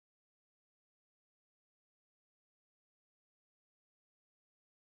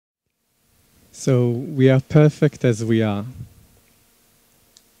So we are perfect as we are.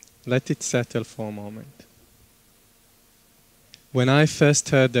 Let it settle for a moment. When I first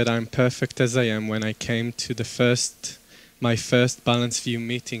heard that I'm perfect as I am, when I came to my first Balanced View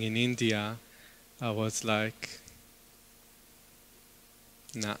meeting in India, I was like,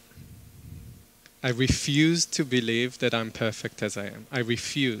 nah. I refused to believe that I'm perfect as I am. I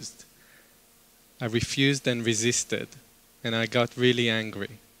refused. I refused and resisted, and I got really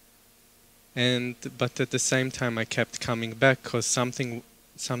angry. But at the same time, I kept coming back because something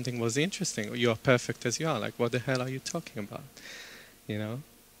was interesting. You are perfect as you are. Like, what the hell are you talking about? You know,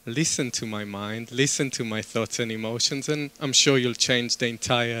 listen to my mind, listen to my thoughts and emotions, and I'm sure you'll change the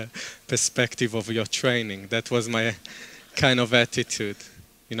entire perspective of your training. That was my kind of attitude.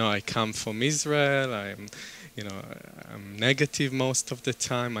 You know, I come from Israel. I'm negative most of the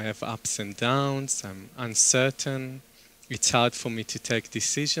time. I have ups and downs. I'm uncertain. It's hard for me to take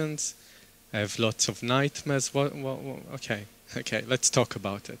decisions. I have lots of nightmares. Okay, let's talk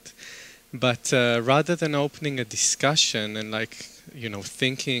about it. But rather than opening a discussion and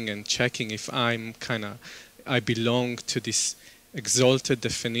thinking and checking if I belong to this exalted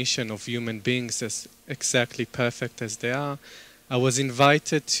definition of human beings as exactly perfect as they are, I was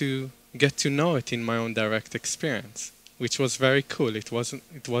invited to get to know it in my own direct experience, which was very cool. It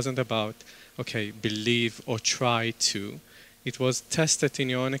wasn't about, okay, believe or try to. It was tested in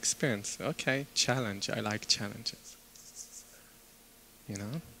your own experience. Okay, challenge. I like challenges. You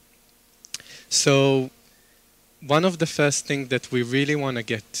know? So one of the first things that we really want to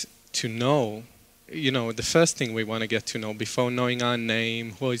get to know, the first thing we want to get to know before knowing our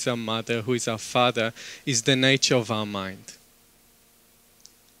name, who is our mother, who is our father, is the nature of our mind.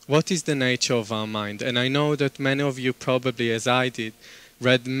 What is the nature of our mind? And I know that many of you probably, as I did,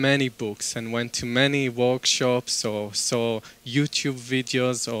 read many books and went to many workshops or saw YouTube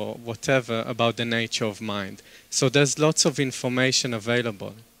videos or whatever about the nature of mind. So there's lots of information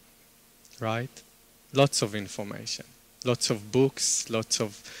available, right? Lots of information, lots of books, lots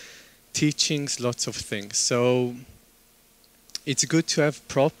of teachings, lots of things. So it's good to have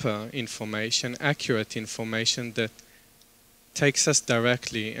proper information, accurate information that takes us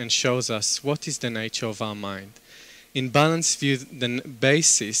directly and shows us what is the nature of our mind. In Balanced View, the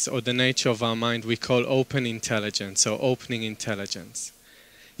basis or the nature of our mind we call open intelligence or opening intelligence.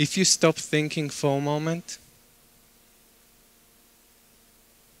 If you stop thinking for a moment,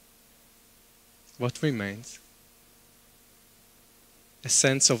 what remains? A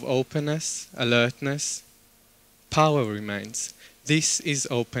sense of openness, alertness, power remains. This is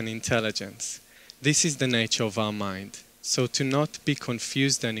open intelligence. This is the nature of our mind. So to not be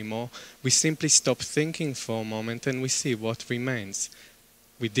confused anymore, we simply stop thinking for a moment and we see what remains.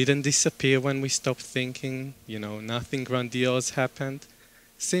 We didn't disappear when we stopped thinking, nothing grandiose happened.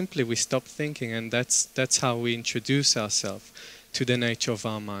 Simply we stopped thinking, and that's how we introduce ourselves to the nature of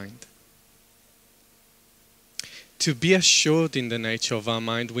our mind. To be assured in the nature of our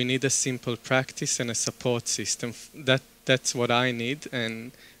mind, we need a simple practice and a support system. That's what I need,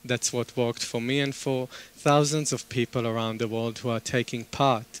 and that's what worked for me and for thousands of people around the world who are taking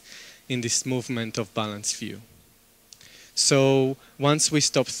part in this movement of Balanced View. So once we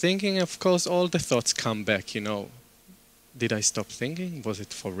stop thinking, of course, all the thoughts come back, Did I stop thinking? Was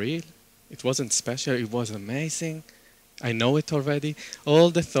it for real? It wasn't special, it was amazing. I know it already. All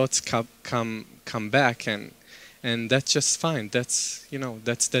the thoughts come back, and that's just fine. That's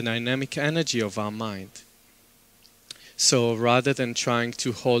the dynamic energy of our mind. So rather than trying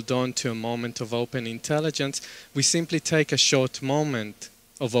to hold on to a moment of open intelligence, we simply take a short moment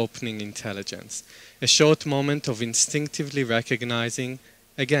of opening intelligence. A short moment of instinctively recognizing,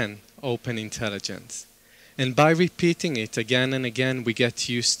 again, open intelligence. And by repeating it again and again, we get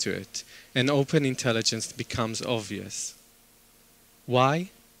used to it. And open intelligence becomes obvious.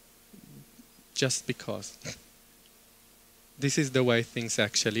 Why? Just because. This is the way things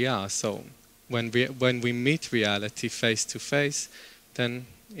actually are. So when we meet reality face to face, then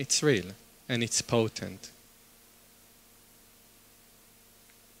it's real and it's potent.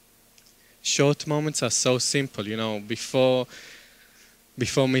 Short moments are so simple, before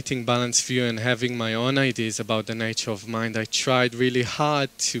meeting Balanced View and having my own ideas about the nature of mind, I tried really hard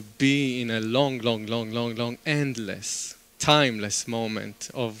to be in a long, endless, timeless moment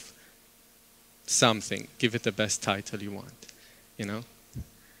of something. Give it the best title you want,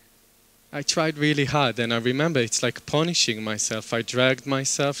 I tried really hard, and I remember it's like punishing myself. I dragged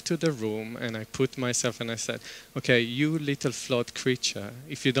myself to the room and I put myself and I said, okay, you little flawed creature,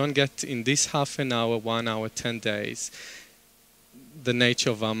 if you don't get in this half an hour, 1 hour, 10 days, the nature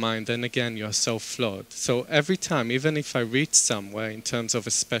of our mind, then again, you are so flawed. So every time, even if I reach somewhere in terms of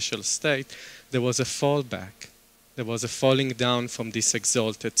a special state, there was a fallback. There was a falling down from this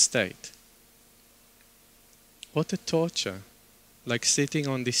exalted state. What a torture, like sitting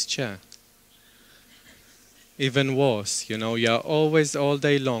on this chair. Even worse, you're always all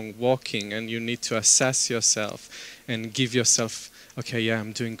day long walking and you need to assess yourself and give yourself, okay, yeah,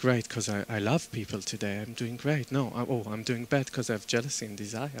 I'm doing great because I love people today. I'm doing great. No, I'm doing bad because I have jealousy and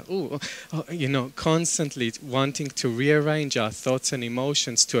desire. Constantly wanting to rearrange our thoughts and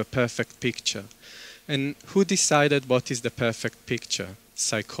emotions to a perfect picture. And who decided what is the perfect picture?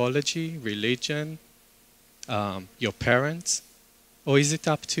 Psychology, religion, your parents? Or is it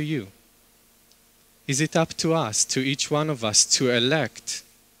up to you? Is it up to us, to each one of us, to elect,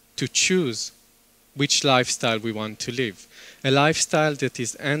 to choose which lifestyle we want to live? A lifestyle that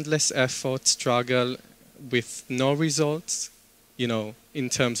is endless effort, struggle with no results, in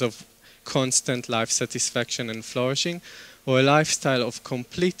terms of constant life satisfaction and flourishing, or a lifestyle of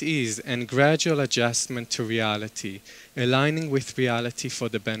complete ease and gradual adjustment to reality, aligning with reality for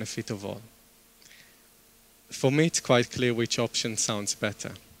the benefit of all. For me, it's quite clear which option sounds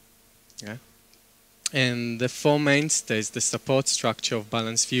better. Yeah? And the four mainstays, the support structure of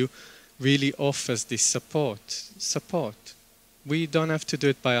Balanced View, really offers this support. We don't have to do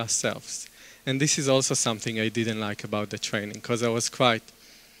it by ourselves. And this is also something I didn't like about the training, because I was quite,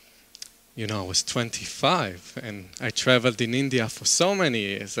 I was 25 and I traveled in India for so many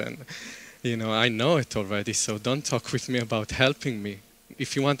years and, I know it already, so don't talk with me about helping me.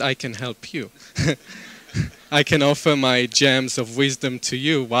 If you want, I can help you. I can offer my gems of wisdom to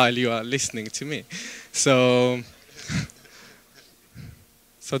you while you are listening to me. So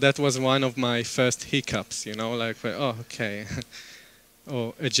that was one of my first hiccups, okay.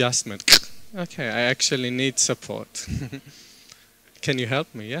 Or adjustment. Okay, I actually need support. Can you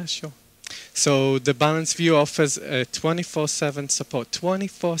help me? Yeah, sure. So the Balanced View offers a 24/7 support.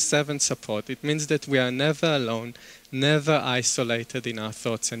 24/7 support. It means that we are never alone, never isolated in our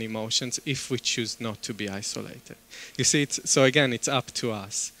thoughts and emotions if we choose not to be isolated. You see, so again, it's up to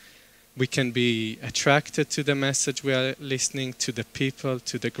us. We can be attracted to the message we are listening to, the people,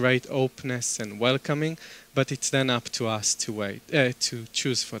 to the great openness and welcoming, but it's then up to us to wait, to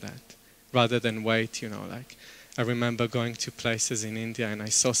choose for that, rather than wait, I remember going to places in India and I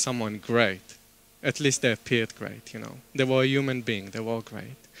saw someone great. At least they appeared great, They were a human being, they were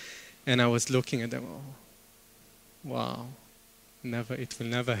great. And I was looking at them, wow, it will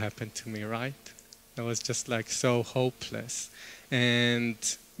never happen to me, right? I was just so hopeless.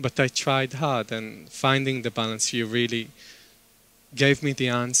 But I tried hard, and finding the Balanced View really gave me the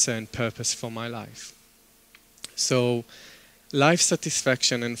answer and purpose for my life. So life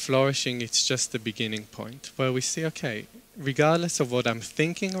satisfaction and flourishing, it's just the beginning point, where we see, okay, regardless of what I'm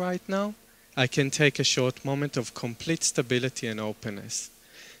thinking right now, I can take a short moment of complete stability and openness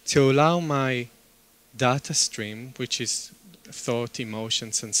to allow my data stream, which is thought,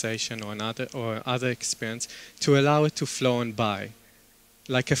 emotion, sensation, or other experience, to allow it to flow on by.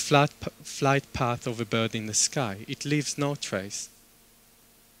 Like a flight path of a bird in the sky. It leaves no trace.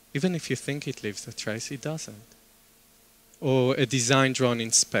 Even if you think it leaves a trace, it doesn't. Or a design drawn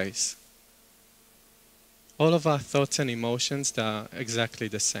in space. All of our thoughts and emotions, they are exactly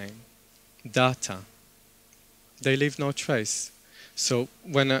the same. Data. They leave no trace. So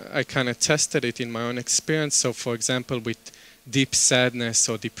when I kind of tested it in my own experience, so for example with deep sadness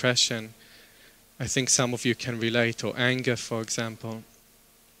or depression, I think some of you can relate, or anger for example,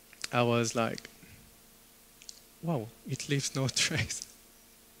 I was like, wow, it leaves no trace.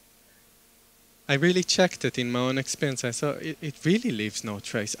 I really checked it in my own experience. I saw it really leaves no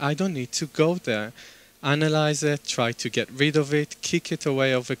trace. I don't need to go there, analyze it, try to get rid of it, kick it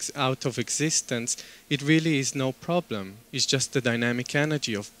away out of existence. It really is no problem. It's just the dynamic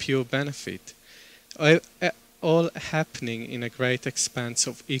energy of pure benefit. All happening in a great expanse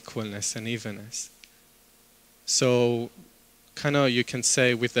of equalness and evenness. So kind of, you can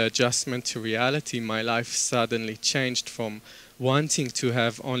say, with the adjustment to reality, my life suddenly changed from wanting to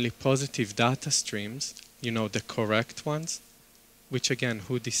have only positive data streams, the correct ones, which again,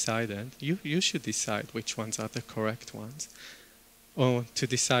 who decided? You should decide which ones are the correct ones. Or to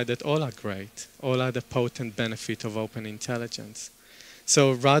decide that all are great, all are the potent benefit of open intelligence.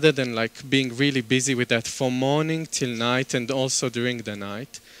 So rather than being really busy with that from morning till night and also during the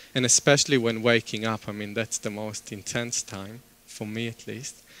night, and especially when waking up, that's the most intense time, for me at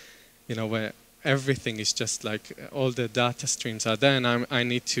least, where everything is just all the data streams are there and I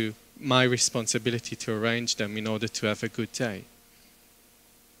need my responsibility to arrange them in order to have a good day.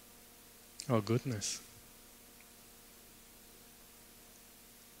 Oh goodness.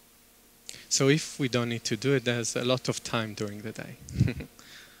 So if we don't need to do it, there's a lot of time during the day.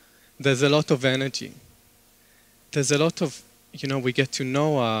 There's a lot of energy. There's a lot of, we get to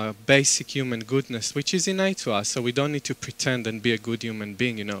know our basic human goodness, which is innate to us, so we don't need to pretend and be a good human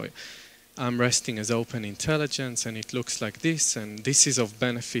being, I'm resting as open intelligence, and it looks like this, and this is of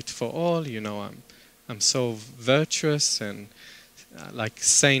benefit for all, I'm so virtuous and like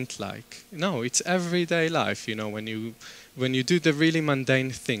saint-like. No, it's everyday life, when you do the really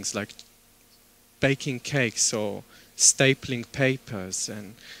mundane things like baking cakes or stapling papers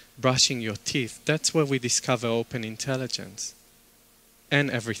and brushing your teeth, that's where we discover open intelligence and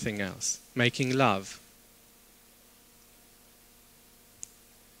everything else. Making love.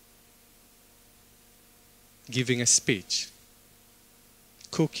 Giving a speech.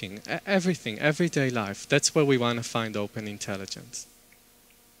 Cooking. Everything. Everyday life. That's where we want to find open intelligence.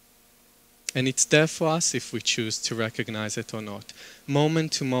 And it's there for us if we choose to recognize it or not.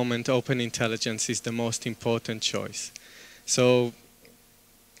 Moment to moment, open intelligence is the most important choice. So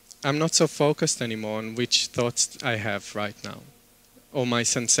I'm not so focused anymore on which thoughts I have right now, or my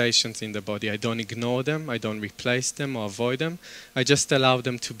sensations in the body. I don't ignore them, I don't replace them or avoid them. I just allow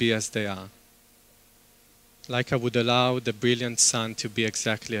them to be as they are. Like I would allow the brilliant sun to be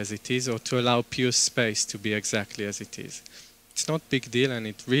exactly as it is, or to allow pure space to be exactly as it is. It's not a big deal, and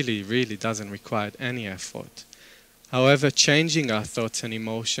it really, really doesn't require any effort. However, changing our thoughts and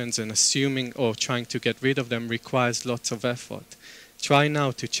emotions and assuming or trying to get rid of them requires lots of effort. Try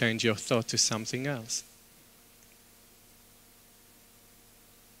now to change your thought to something else.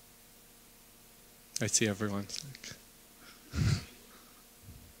 I see everyone's like...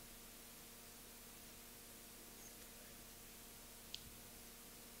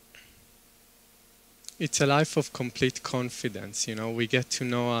 It's a life of complete confidence, we get to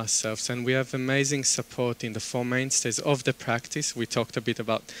know ourselves, and we have amazing support in the four mainstays of the practice. We talked a bit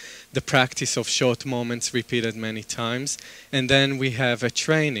about the practice of short moments repeated many times, and then we have a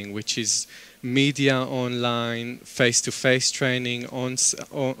training, which is media online, face-to-face training,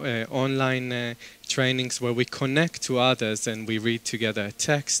 online trainings where we connect to others and we read together a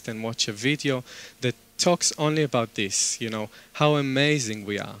text and watch a video that talks only about this, how amazing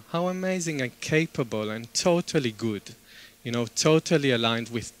we are, how amazing and capable and totally good, totally aligned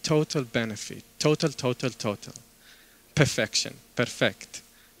with total benefit, total, perfection, perfect,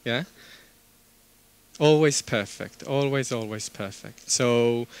 yeah? Always perfect, always, always perfect.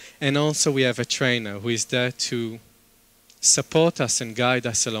 So, and also we have a trainer who is there to support us and guide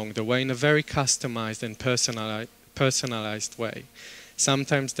us along the way in a very customized and personalized way.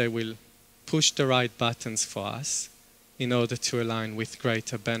 Sometimes they will push the right buttons for us in order to align with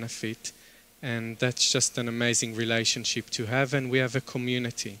greater benefit, and that's just an amazing relationship to have. And we have a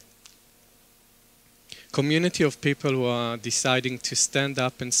community of people who are deciding to stand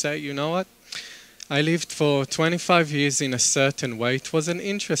up and say, you know what, I lived for 25 years in a certain way, it was an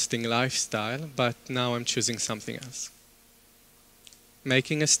interesting lifestyle, but now I'm choosing something else.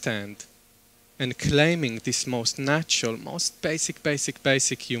 Making a stand and claiming this most natural, most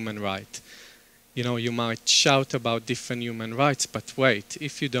basic human right. You might shout about different human rights, but wait,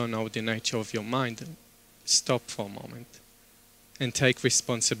 if you don't know the nature of your mind, stop for a moment and take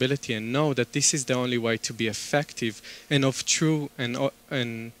responsibility and know that this is the only way to be effective and of true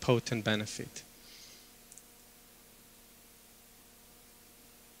and potent benefit.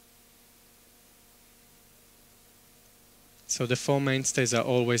 So the four mainstays are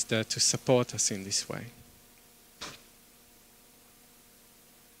always there to support us in this way.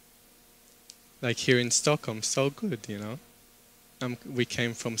 Like here in Stockholm, so good, we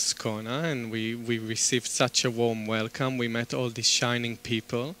came from Skåne and we received such a warm welcome. We met all these shining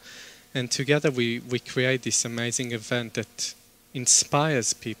people, and together we create this amazing event that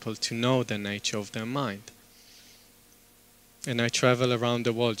inspires people to know the nature of their mind. And I travel around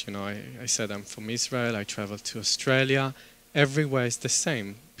the world, I said I'm from Israel, I travel to Australia. Everywhere is the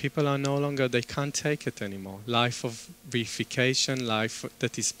same. People are no longer, they can't take it anymore. Life of reification, life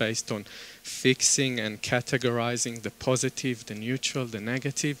that is based on fixing and categorizing the positive, the neutral, the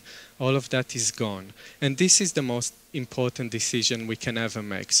negative, all of that is gone. And this is the most important decision we can ever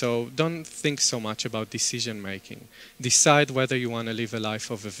make. So don't think so much about decision making. Decide whether you want to live a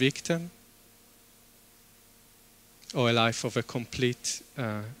life of a victim or a life of a complete,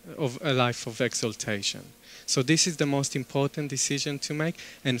 a life of exaltation. So this is the most important decision to make,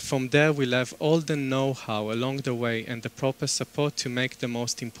 and from there we'll have all the know-how along the way and the proper support to make the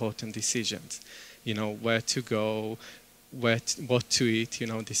most important decisions. Where to go, what to eat,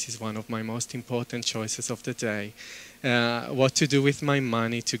 this is one of my most important choices of the day. What to do with my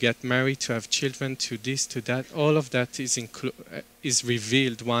money, to get married, to have children, to this, to that. All of that is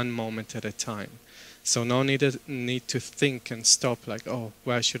revealed one moment at a time. So no need to think and stop like, oh,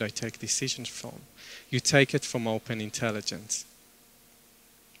 where should I take decisions from? You take it from open intelligence.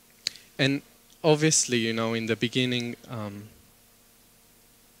 And obviously, you know, in the beginning,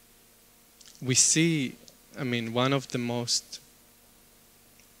 we see, I mean, one of the most,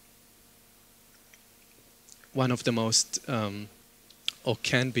 or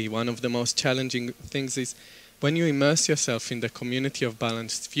can be one of the most challenging things is when you immerse yourself in the community of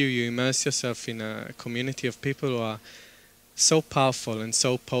balanced view, you immerse yourself in a community of people who are so powerful and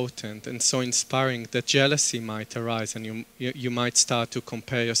so potent and so inspiring that jealousy might arise, and you might start to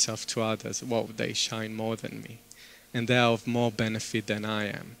compare yourself to others. Whoa, they shine more than me, and they are of more benefit than I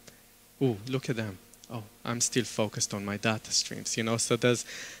am. Ooh, look at them. Oh, I'm still focused on my data streams, you know. So there's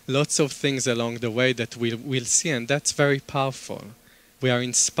lots of things along the way that we'll see, and that's very powerful. We are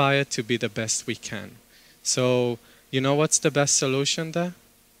inspired to be the best we can. So, you know what's the best solution there?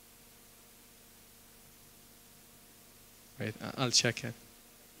 Wait, I'll check it.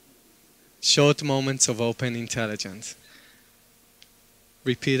 Short moments of open intelligence.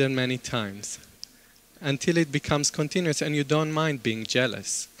 Repeated many times. Until it becomes continuous and you don't mind being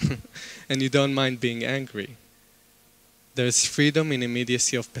jealous. And you don't mind being angry. There's freedom in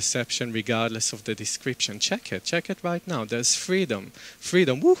immediacy of perception regardless of the description. Check it right now. There's freedom.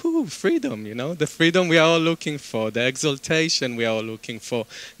 Freedom, woohoo, freedom, you know. The freedom we are all looking for, the exaltation we are all looking for,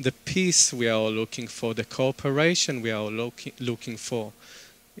 the peace we are all looking for, the cooperation we are all looking for.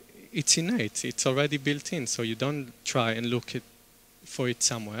 It's innate, it's already built in, so you don't try and look for it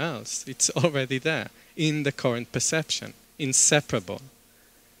somewhere else. It's already there, in the current perception, inseparable.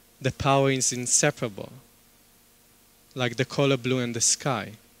 The power is inseparable. Like the color blue in the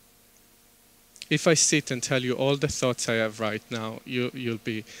sky. If I sit and tell you all the thoughts I have right now, you'll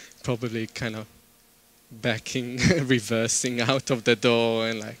be probably kind of backing, reversing out of the door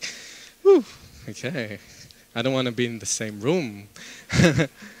and like, whew, okay, I don't want to be in the same room,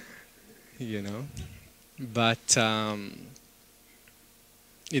 you know. But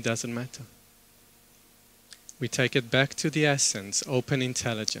it doesn't matter. We take it back to the essence, open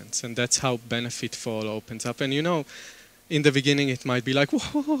intelligence, and that's how benefit for all opens up. And you know, in the beginning it might be like,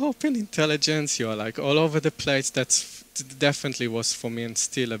 whoa, open intelligence, you're like all over the place. That's definitely was for me and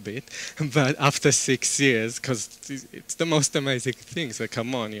still a bit. But after 6 years, because it's the most amazing thing, so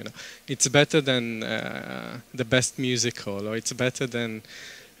come on, you know. It's better than the best musical, or it's better than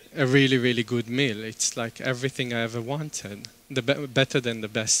a really, really good meal. It's like everything I ever wanted. Better than the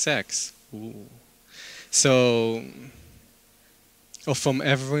best sex. Ooh. So, or from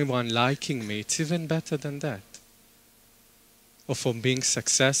everyone liking me, it's even better than that. Or from being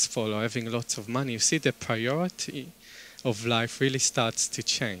successful or having lots of money. You see, the priority of life really starts to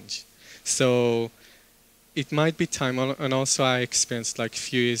change. So it might be time, and also I experienced like a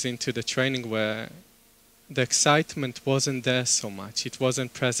few years into the training where the excitement wasn't there so much. It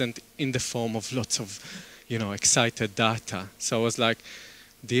wasn't present in the form of lots of, you know, excited data. So I was like,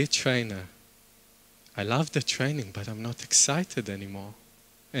 dear trainer, I love the training, but I'm not excited anymore.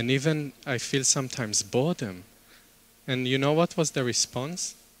 And even I feel sometimes boredom. And you know what was the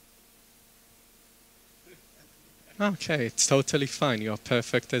response? Okay, it's totally fine. You're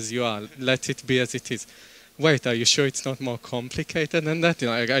perfect as you are. Let it be as it is. Wait, are you sure it's not more complicated than that? You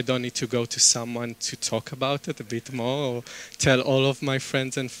know, I don't need to go to someone to talk about it a bit more, or tell all of my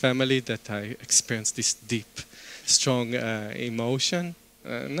friends and family that I experienced this deep, strong emotion.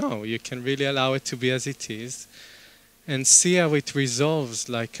 No, you can really allow it to be as it is and see how it resolves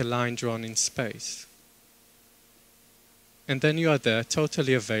like a line drawn in space. And then you are there,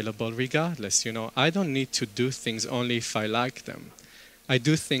 totally available regardless. You know, I don't need to do things only if I like them. I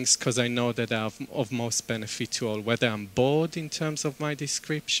do things because I know that they are of most benefit to all, whether I'm bored in terms of my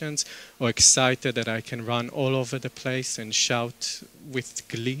descriptions or excited that I can run all over the place and shout with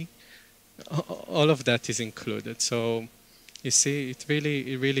glee. All of that is included. So you see, it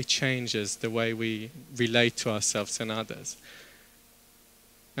really changes the way we relate to ourselves and others.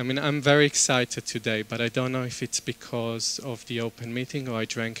 I mean, I'm very excited today, but I don't know if it's because of the open meeting or I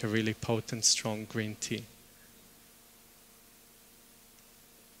drank a really potent, strong green tea.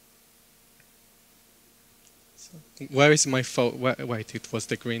 So, where is my phone? Wait, it was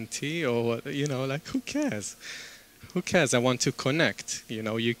the green tea, or, you know, like, who cares? Who cares? I want to connect. You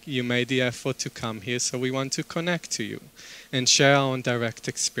know, you made the effort to come here, so we want to connect to you and share our own direct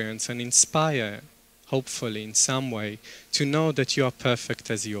experience and inspire, hopefully in some way, to know that you are perfect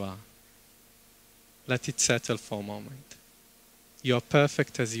as you are. Let it settle for a moment. You are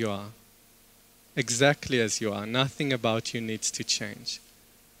perfect as you are. Exactly as you are. Nothing about you needs to change.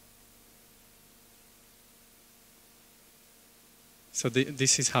 So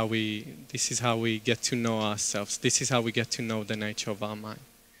this is how we get to know ourselves. This is how we get to know the nature of our mind.